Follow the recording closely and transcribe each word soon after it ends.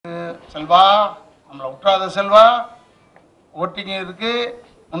செல்வா நம்மளை விட்டுறாத செல்வா, ஓட்டிங்க இருக்கு,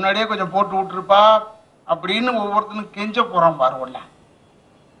 முன்னாடியே கொஞ்சம் போட்டு விட்டுருப்பா அப்படின்னு ஒவ்வொருத்தனும் கெஞ்ச போறான் பாருவல்ல.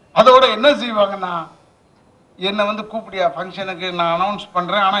 அதோட என்ன செய்வாங்கன்னா, என்னை வந்து கூப்பிடியா ஃபங்க்ஷனுக்கு, நான் அனௌன்ஸ்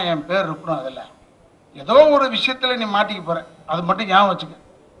பண்றேன், ஆனா என் பேர் இருக்கணும் அதில். ஏதோ ஒரு விஷயத்துல நீ மாட்டிக்க போற, அது மட்டும் ஞாபகம் வச்சுக்க.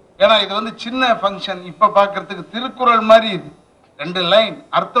 ஏன்னா இது வந்து சின்ன ஃபங்க்ஷன், இப்ப பாக்குறதுக்கு திருக்குறள் மாதிரி இது, 2 லைன்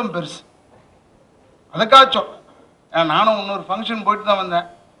அர்த்தம் பெருசு. அதுக்காச்சும் நானும் இன்னொரு ஃபங்க்ஷன் போயிட்டு தான் வந்தேன்.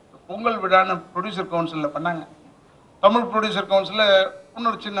 பொங்கல் விழான்னு ப்ரொடியூசர் கவுன்சிலில் பண்ணாங்க. தமிழ் ப்ரொடியூசர் கவுன்சிலில்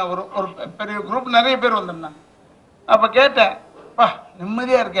இன்னொரு சின்ன ஒரு பெரிய குரூப், நிறைய பேர் வந்திருந்தாங்க. அப்போ கேட்டேன், பா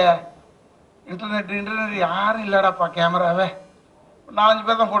நிம்மதியாக இருக்க, இன்டர்நெட் யாரும் இல்லைடாப்பா, கேமராவே 4-5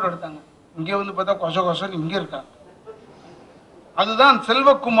 பேர் தான் ஃபோட்டோ எடுத்தாங்க. இங்கே வந்து பார்த்தா கொசன்னு இங்கே இருக்காங்க. அதுதான்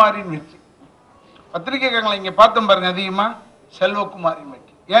செல்வகுமாரின் வெற்றி. பத்திரிகைகளை இங்கே பார்த்தோம் பாருங்க, அதிகமாக செல்வகுமாரின்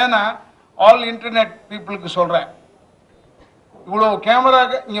வெற்றி. ஏன்னா ஆல் இன்டர்நெட் பீப்புளுக்கு சொல்கிறேன், இவ்வளோ கேமரா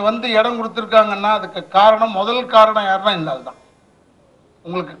இங்கே வந்து இடம் கொடுத்துருக்காங்கன்னா அதுக்கு காரணம், முதல் காரணம் யாருன்னா இந்த ஆள் தான்.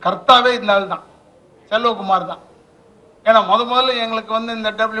 உங்களுக்கு கர்த்தாவே இந்த ஆள் தான், செல்வகுமார் தான். ஏன்னா முதல்ல எங்களுக்கு வந்து இந்த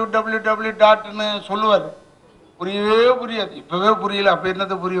www.ன்னு சொல்லுவார், புரியவே புரியாது. இப்போவே புரியல, அப்போ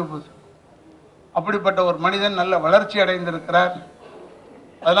என்னது புரிய போகுது. அப்படிப்பட்ட ஒரு மனிதன் நல்ல வளர்ச்சி அடைந்திருக்கிறார்.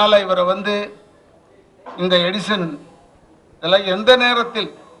 அதனால இவரை வந்து இந்த எடிசன் இதெல்லாம் எந்த நேரத்தில்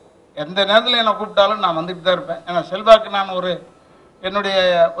என்னை கூப்பிட்டாலும் நான் வந்துட்டு தான் இருப்பேன். ஏன்னா செல்வாக்கு நான் என்னுடைய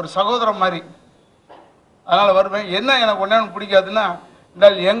ஒரு சகோதரன் மாதிரி, அதனால் வருவேன். என்ன எனக்கு ஒன்றே பிடிக்காதுன்னா, இந்த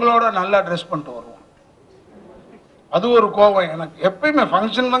எங்களோட நல்லா ட்ரெஸ் பண்ணிட்டு வருவோம். அது ஒரு கோபம் எனக்கு. எப்பயுமே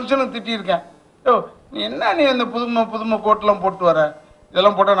ஃபங்க்ஷனும் திட்டியிருக்கேன், ஓ நீ என்ன நீ இந்த புதுமை கோட்டெலாம் போட்டு வர,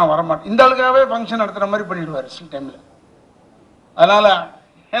 இதெல்லாம் போட்டால் நான் வரமாட்டேன். இந்த ஆளுக்காகவே ஃபங்க்ஷன் நடத்துகிற மாதிரி பண்ணிவிடுவார் சில டைமில். அதனால்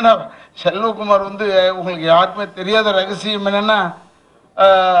ஏன்னா செல்வகுமார் வந்து உங்களுக்கு யாருக்குமே தெரியாத ரகசியம் என்னென்னா,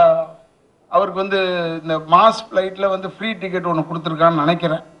 அவருக்கு வந்து இந்த மாஸ் ஃப்ளைட்டில் வந்து ஃப்ரீ டிக்கெட் ஒன்று கொடுத்துருக்கான்னு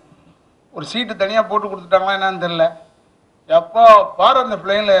நினைக்கிறேன். ஒரு சீட்டு தனியாக போட்டு கொடுத்துட்டாங்களா என்னன்னு தெரில. எப்போ பாரு அந்த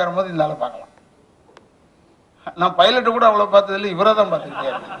பிளேனில் ஏறும்போது இந்த ஆளை பார்க்கலாம். நான் பைலட்டை கூட அவ்வளோ பார்த்ததில்லை, இவரை தான்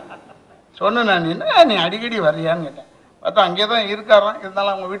பார்த்துக்கிட்டே இருக்கேன். சொன்னேன், நான் என்ன நீ அடிக்கடி வர்றியான்னு கேட்டேன். பார்த்தா அங்கே தான் இருக்காராம்.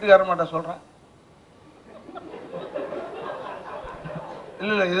 இருந்தாலும் அவங்க வீட்டுக்கார மாட்ட சொல்கிறேன்.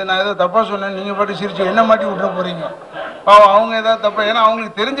 இல்லை இது நான் ஏதோ தப்பாக சொன்னேன், நீங்கள் பாட்டு சிரிச்சு என்ன மாட்டி விட்டுற போகிறீங்க. பாவம் அவங்க ஏதாவது தப்பா, ஏன்னா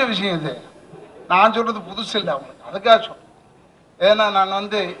அவங்களுக்கு தெரிஞ்ச விஷயம் இது, நான் சொல்கிறது புதுசு இல்லை அவங்களுக்கு. அதுக்காக சொல்கிறேன். ஏன்னா நான்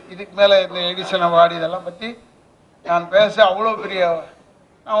வந்து இதுக்கு மேலே இந்த எடிசன் அவார்டு இதெல்லாம் பற்றி நான் பேச அவ்வளோ பெரிய,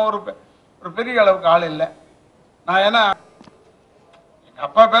 நான் ஒரு பெரிய அளவுக்கு ஆள் இல்லை நான். ஏன்னா எங்கள்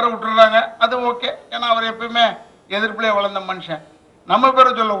அப்பா பேரை விட்டுறாங்க, அது ஓகே. ஏன்னா அவர் எப்பயுமே எதிர்ப்புலேயே வளர்ந்த மனுஷன். நம்ம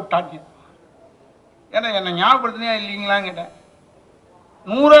பேரை சொல்ல விட்டாங்க. ஏன்னா என்னை ஞாபகப்படுத்தினியா இல்லைங்களான்னு கேட்டேன்.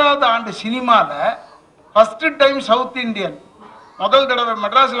 100வது ஆண்டு சினிமாவில் ஃபர்ஸ்ட் டைம் சவுத் இண்டியன் முதல் தடவை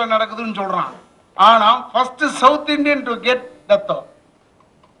மெட்ராஸில் நடக்குதுன்னு சொல்கிறான். ஆனால் first south Indian to get டெத்தோ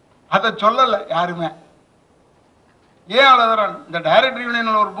அதை சொல்லலை யாருமே. ஏன் அழுதுறான்? இந்த டைரக்டர்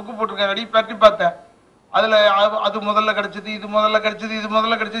யூனியனில் ஒரு புக்கு போட்டிருக்கேன், ரெடி பற்றி பார்த்தேன். அதில் அது முதல்ல கிடச்சிது, இது முதல்ல கிடச்சிது, இது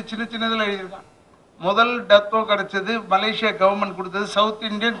முதல்ல கிடச்சிது, சின்ன இதில் எழுதியிருக்கான். முதல் டெத்தோ கிடச்சது மலேசியா கவர்மெண்ட் கொடுத்தது சவுத்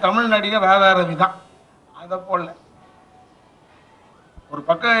இண்டியன் தமிழ் நடிகர் ராதா ரவி தான். அதை போடல, ஒரு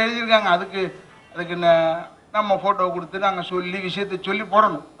பக்கம் எழுதியிருக்காங்க. அதுக்கு நம்ம ஃபோட்டோ கொடுத்து நாங்கள் சொல்லி விஷயத்தை சொல்லி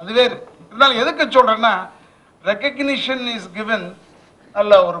போடணும், அது வேறு. இருந்தாலும் எதுக்கு சொல்கிறேன்னா, ரெக்கக்னிஷன் இஸ் கிவன்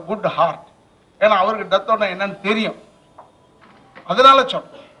நல்ல ஒரு குட் ஹார்ட். ஏன்னா அவருக்கு டெத்தோட என்னன்னு தெரியும், அதனால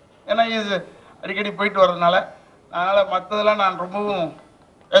சொல்கிறேன். ஏன்னா இது அடிக்கடி போயிட்டு வர்றதுனால. அதனால் மற்றதெல்லாம் நான் ரொம்பவும்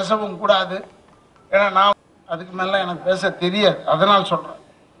பேசவும் கூடாது. ஏன்னா நான் அதுக்கு மேலே எனக்கு பேச தெரியாது, அதனால் சொல்கிறேன்.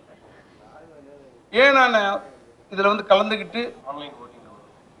 ஏன் நான் இதில் வந்து கலந்துக்கிட்டு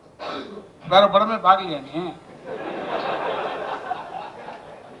வேற படமே பார்க்கலையா நீ?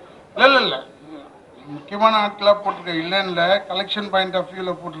 இல்லை முக்கியமான ஆட்களாக போட்டிருக்க, இல்லைன்னு கலெக்ஷன் பாயிண்ட் ஆஃப்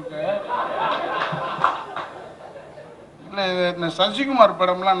வியூவில் போட்டிருக்க. இல்லை இந்த சசிகுமார்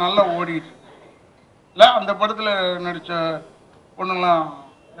படம்லாம் நல்லா ஓடிட்டு இல்லை, அந்த படத்தில் நடித்த பொண்ணுலாம்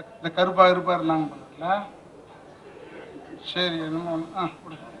இந்த கருப்பாக இருந்தாங்க பார்த்தீங்களா? சரி என்னமோ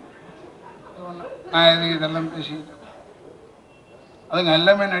நான் எதுக்கு இதெல்லாம் பேசிக்கிட்டேன். அதுங்க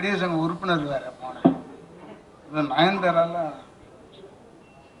எல்லாமே நடிகர் சங்க உறுப்பினர் வேற போனேன். இது நயன்தாரால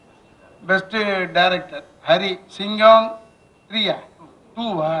பெஸ்ட் டைரக்டர் ஹரி, சிங்கம் 3 2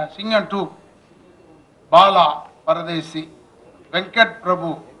 சிங்கம் 2, பாலா பரதேசி, வெங்கட் பிரபு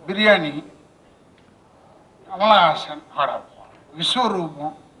பிரியாணி, கமலஹாசன்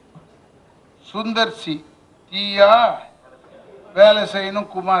விஸ்வரூபம், சுந்தர் சி, தீயா வேலை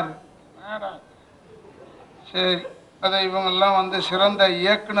செய்யணும், குமார். சரி, அதை இவங்கெல்லாம் வந்து சிறந்த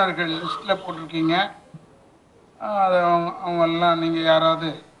இயக்குநர்கள் லிஸ்ட்டில் போட்டிருக்கீங்க. அதை அவங்கெல்லாம் நீங்கள் யாராவது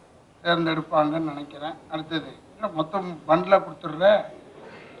தேர்ந்தெடுப்பாங்கன்னு நினைக்கிறேன். அடுத்தது மொத்தம் பண்டில் கொடுத்துட்ற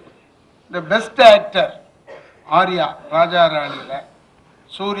இந்த பெஸ்ட் ஆக்டர் ஆர்யா ராஜா ராணியில்,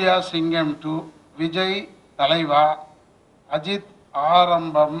 சூர்யா சிங்கம் 2, விஜய் தலைவா, அஜித்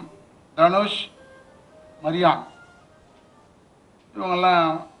ஆரம்பம், தனுஷ் மரியான், இவங்கெல்லாம்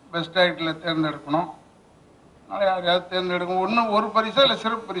பெஸ்ட் ஆக்டரில் தேர்ந்தெடுக்கணும். அதனால் யாரையாவது தேர்ந்தெடுக்கணும். ஒன்று ஒரு பரிசா இல்லை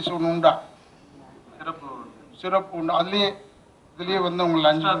சிறப்பு பரிசு ஒன்று உண்டா? சிறப்பு உண்டு. இதுலேயே வந்து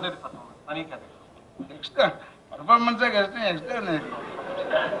உங்களை 5 எக்ஸ்ட்ரா பர்ஃபார்மன்ஸே கஷ்டம், எக்ஸ்ட்ரா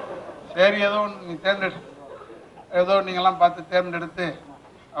சரி ஏதோ ஒன்று நீ ஏதோ நீங்கள்லாம் பார்த்து தேர்ந்தெடுத்து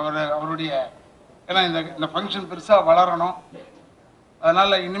அவருடைய, ஏன்னா இந்த ஃபங்க்ஷன் பெருசாக வளரணும்.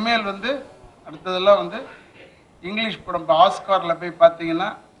 அதனால் இனிமேல் வந்து அடுத்ததெல்லாம் வந்து இங்கிலீஷ் படம். இப்போ ஆஸ்காரில் போய் பார்த்தீங்கன்னா,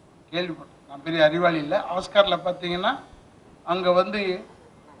 கேள்விப்பட்டேன், நான் பெரிய அறிவாளி இல்லை, ஆஸ்காரில் பார்த்தீங்கன்னா அங்கே வந்து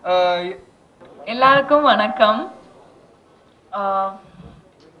எல்லாருக்கும் வணக்கம்.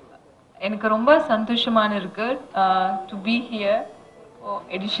 எனக்கு ரொம்ப சந்தோஷமான இருக்கு to be here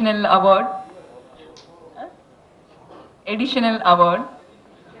additional award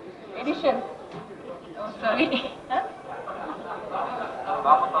sorry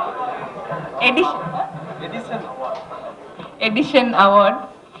edition award.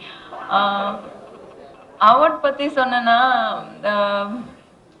 Award பத்தி சொன்னா,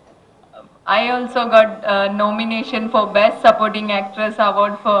 I also got nomination for Best Supporting Actress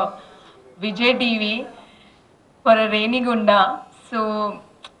Award for Vijay TV for a Rainy Gunda. So,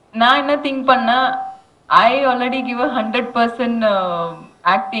 நான் என்ன திங்க் பண்ண, I already give a 100%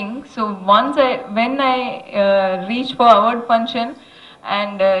 acting. So when I reach for award function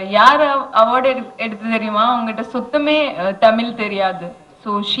and யார் award எடுத்து தெரியுமா, அவங்ககிட்ட சுத்தமே தமிழ் தெரியாது. So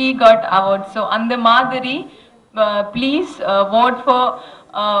she got award. So அந்த மாதிரி please vote for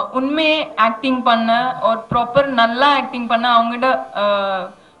உண்மையே ஆக்டிங் பண்ண ஒரு ப்ராப்பர் நல்லா ஆக்டிங் பண்ண அவங்ககிட்ட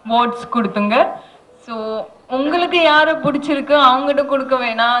votes கொடுத்துங்க. ஸோ உங்களுக்கு யாரை பிடிச்சிருக்கு அவங்ககிட்ட கொடுக்க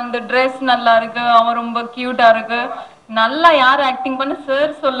வேணாம். அந்த ட்ரெஸ் நல்லா இருக்கு, அவன் ரொம்ப கியூட்டா இருக்கு, நல்லா யார் ஆக்டிங் பண்ண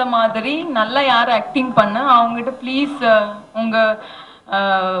சார் சொல்ல மாதிரி நல்லா யார் ஆக்டிங் பண்ண அவங்ககிட்ட ப்ளீஸ் உங்க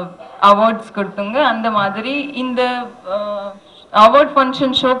அவார்ட்ஸ் கொடுத்துங்க. அந்த மாதிரி இந்த அவார்ட்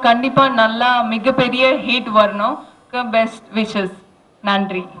ஃபங்க்ஷன் ஷோ கண்டிப்பா நல்லா மிகப்பெரிய ஹிட் வரணும். Best wishes.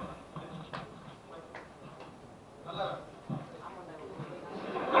 நன்றி.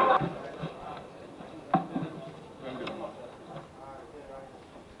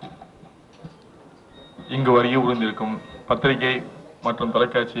 இங்கு வருகை புரிந்திருக்கும் பத்திரிகை மற்றும்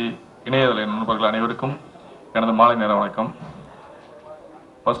தொலைக்காட்சி இணையதள நண்பர்கள் அனைவருக்கும் எனது மாலை நேர வணக்கம்.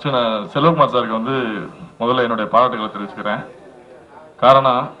 ஃபர்ஸ்ட் நான் செல்வகுமார் சாருக்கு முதல்ல என்னுடைய பாராட்டுகளை தெரிவிச்சுக்கிறேன்.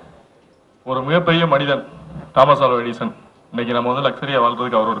 காரணம், ஒரு மிகப்பெரிய மனிதன் தாமஸ் ஆல்வா எடிசன் இன்னைக்கு நம்ம லக்ஸரியா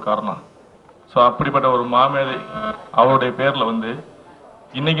வாழ்றதுக்கு அவர் ஒரு காரணம். ஸோ அப்படிப்பட்ட ஒரு மாமேதை அவருடைய பேர்ல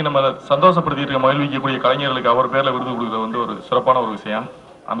இன்னைக்கு நம்ம சந்தோஷப்படுத்திட்டு இருக்க மகிழ்விக்கக்கூடிய கலைஞர்களுக்கு அவர் பேர்ல விருது கொடுக்குறது ஒரு சிறப்பான ஒரு விஷயம்.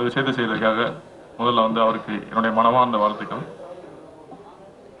 அந்த விஷயத்தை செய்வதற்காக முதல்ல அவருக்கு என்னுடைய மனமார்ந்த வாழ்த்துக்கள்.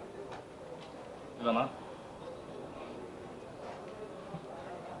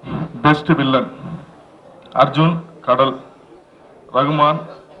 பெஸ்ட் வில்லன் அர்ஜுன் கடல், ரகுமான்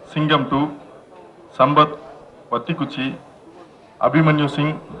சிங்கம் 2, சம்பத் வத்திக்குச்சி, அபிமன்யு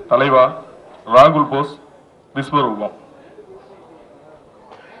சிங் தலைவா, ராகுல் போஸ் விஸ்வரூபம்.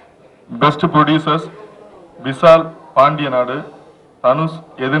 பெஸ்ட் ப்ரொடியூசர்ஸ் விஷால் பாண்டியநாடு, தனுஷ்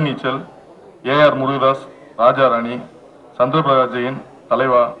எதிர்நீச்சல், ஏஆர் முருகதாஸ் ராஜாராணி, சந்திரபிரகாஷ் ஜெயின்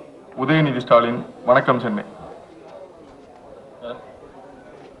தலைவா, உதயநிதி ஸ்டாலின் வணக்கம் Chennai.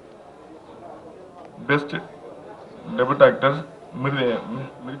 Best debut actor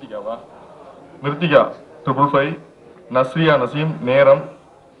Mrithika 555, Nazriya Naseem நேரம்,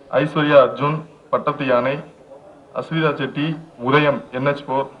 ஐஸ்வர்யா அர்ஜுன் பட்டத்து யானை, அஸ்ரிதா செட்டி உதயம்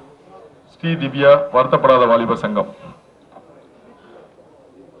NH4, ஸ்ரீ திவ்யா வருத்தப்படாத வாலிபர் சங்கம்.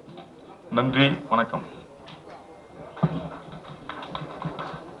 நன்றி, வணக்கம்.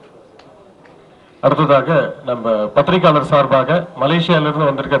 அடுத்ததாக நம்ம பத்திரிகையாளர் சார்பாக மலேசியாவிலிருந்து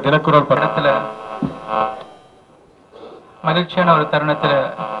வந்திருக்க தினக்குரல் படத்துல மகிழ்ச்சியான ஒரு தருணத்தில்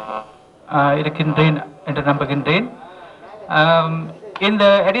இருக்கின்றேன் என்று நம்புகின்றேன். இந்த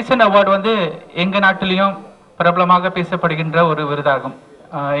எடிசன் அவார்டு எங்க நாட்டிலையும் பிரபலமாக பேசப்படுகின்ற ஒரு விருதாகும்.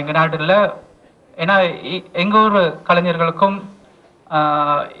 எங்க நாட்டில் ஏன்னா எங்க ஊர் கலைஞர்களுக்கும்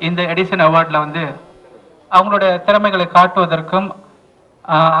இந்த எடிசன் அவார்டில் அவங்களோட திறமைகளை காட்டுவதற்கும்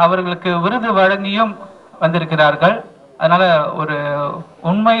அவர்களுக்கு விருது வழங்கியும் வந்திருக்கிறார்கள். அதனால ஒரு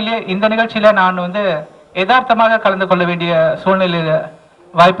உண்மையிலே இந்த நிகழ்ச்சியில நான் யதார்த்தமாக கலந்து கொள்ள வேண்டிய சூழ்நிலையில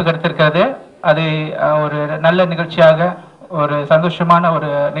வாய்ப்பு கிடைத்திருக்கிறது. அதை ஒரு நல்ல நிகழ்ச்சியாக, ஒரு சந்தோஷமான ஒரு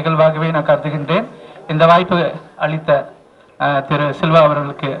நிகழ்வாகவே நான் கருதுகின்றேன். இந்த வாய்ப்பு அளித்த திரு சில்வா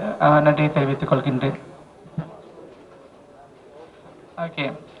அவர்களுக்கு நன்றியை தெரிவித்துக் கொள்கின்றேன். ஓகே.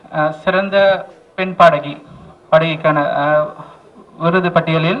 சிறந்த பெண் பாடகிக்கான விருது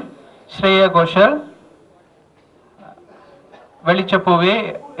பட்டியலில் ஸ்ரேயா கோஷல், வெளிச்சப்பூவே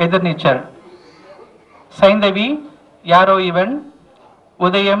எதிர்நீச்சல், சைந்தவி யாரோ இவன்,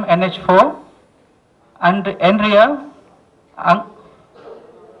 உதயம் NH4, என்ரியா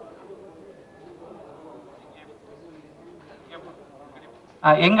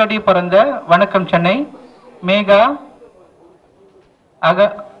எங்கடி பிறந்த, வணக்கம் சென்னை, மேகா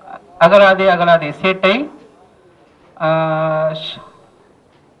அகலாதே அகலாதே சேட்டை,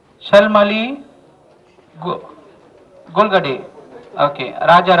 ஷல்மலி கோல்கடே, ஓகே,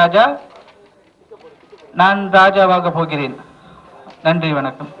 ராஜா ராஜா, நான் ராஜாவாக போகிறேன். நன்றி,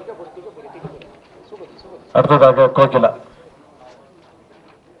 வணக்கம். அடுத்ததாக கோகிலா,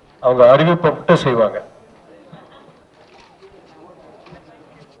 அவங்க அறிவிப்பை மட்டும் செய்வாங்க.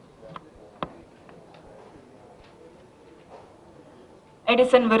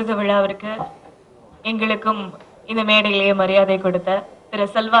 எடிசன் விருது விழாவிற்கு எங்களுக்கும் இந்த மேடையிலேயே மரியாதை கொடுத்த திரு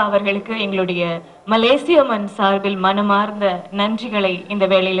செல்வா அவர்களுக்கு எங்களுடைய மலேசிய மண் சார்பில் மனமார்ந்த நன்றிகளை இந்த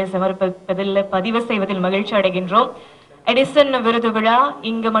வேளையில சமர்ப்பிப்பதில் பதிவு செய்வதில் மகிழ்ச்சி அடைகின்றோம். எடிசன் விருது விழா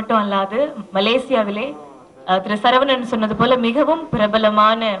இங்கு மட்டும் அல்லாது மலேசியாவிலே திரு சரவணன் சொன்னது போல மிகவும்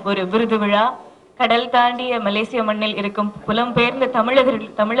பிரபலமான ஒரு விருது விழா. கடல் தாண்டிய மலேசிய மண்ணில் இருக்கும் புலம்பெயர்ந்த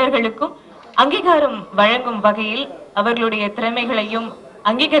தமிழர்களுக்கும் அங்கீகாரம் வழங்கும் வகையில் அவர்களுடைய திறமைகளையும்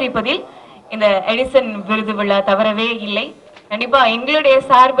அங்கீகரிப்பதில் இந்த எடிசன் விருது விழா தவறவே இல்லை. கண்டிப்பா எங்களுடைய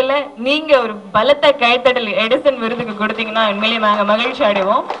சார்பில் நீங்க ஒரு பலத்த கைத்தடல் எடிசன் விருதுக்கு கொடுத்தீங்கன்னா உண்மையிலேயே நாங்க மகிழ்ச்சி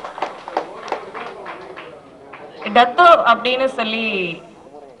அடைவோம். டத்தோ அப்படின்னு சொல்லி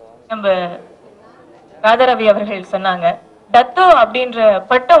நம்ம ராதாரவி அவர்கள் சொன்னாங்க. டத்தோ அப்படின்ற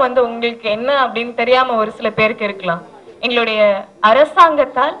பட்டம் வந்து உங்களுக்கு என்ன அப்படின்னு தெரியாம ஒரு சில பேருக்கு இருக்கலாம். எங்களுடைய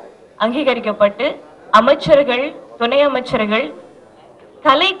அரசாங்கத்தால் அங்கீகரிக்கப்பட்டு அமைச்சர்கள், துணை அமைச்சர்கள்,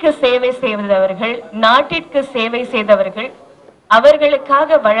 கலைக்கு சேவை செய்தவர்கள், நாட்டிற்கு சேவை செய்தவர்கள்,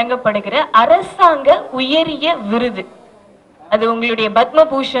 அவர்களுக்காக வழங்கப்படுகிற அரசாங்க உயரிய விருது. அது உங்களுடைய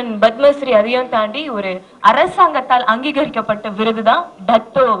பத்மபூஷன், பத்மஸ்ரீ அதையும் தாண்டி ஒரு அரசாங்கத்தால் அங்கீகரிக்கப்பட்ட விருது தான்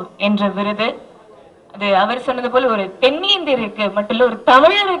டத்தோ என்ற விருது. அது அவர் சொன்னது போல ஒரு தென்னிந்தியருக்கு மட்டும் இல்ல, ஒரு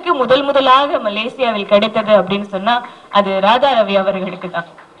தமிழருக்கு முதலாக மலேசியாவில் கிடைத்தது அப்படின்னு சொன்னா அது ராதாரவி அவர்களுக்கு தான்.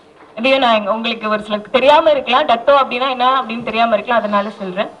 இதையும் நான் உங்களுக்கு ஒரு சிலருக்கு தெரியாம இருக்கலாம், டத்தோ அப்படின்னா என்ன அப்படின்னு தெரியாம இருக்கலாம், அதனால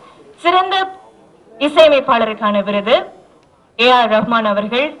சொல்றேன். சிறந்த இசையமைப்பாளருக்கான விருது AR ரஹ்மான்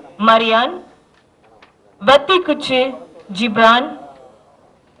அவர்கள், மரியான், வத்தி குச்சு ஜிப்ரான்,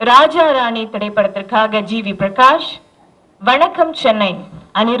 ராஜா ராணி திரைப்படத்திற்காக GV பிரகாஷ், வணக்கம் சென்னை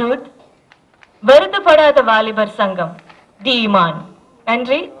அனிருத், வருத்தப்படாத வாலிபர் சங்கம் டி இமான்.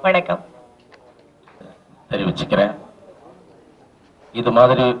 நன்றி, வணக்கம். தெரிவிச்சுக்கிறேன். இது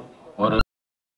மாதிரி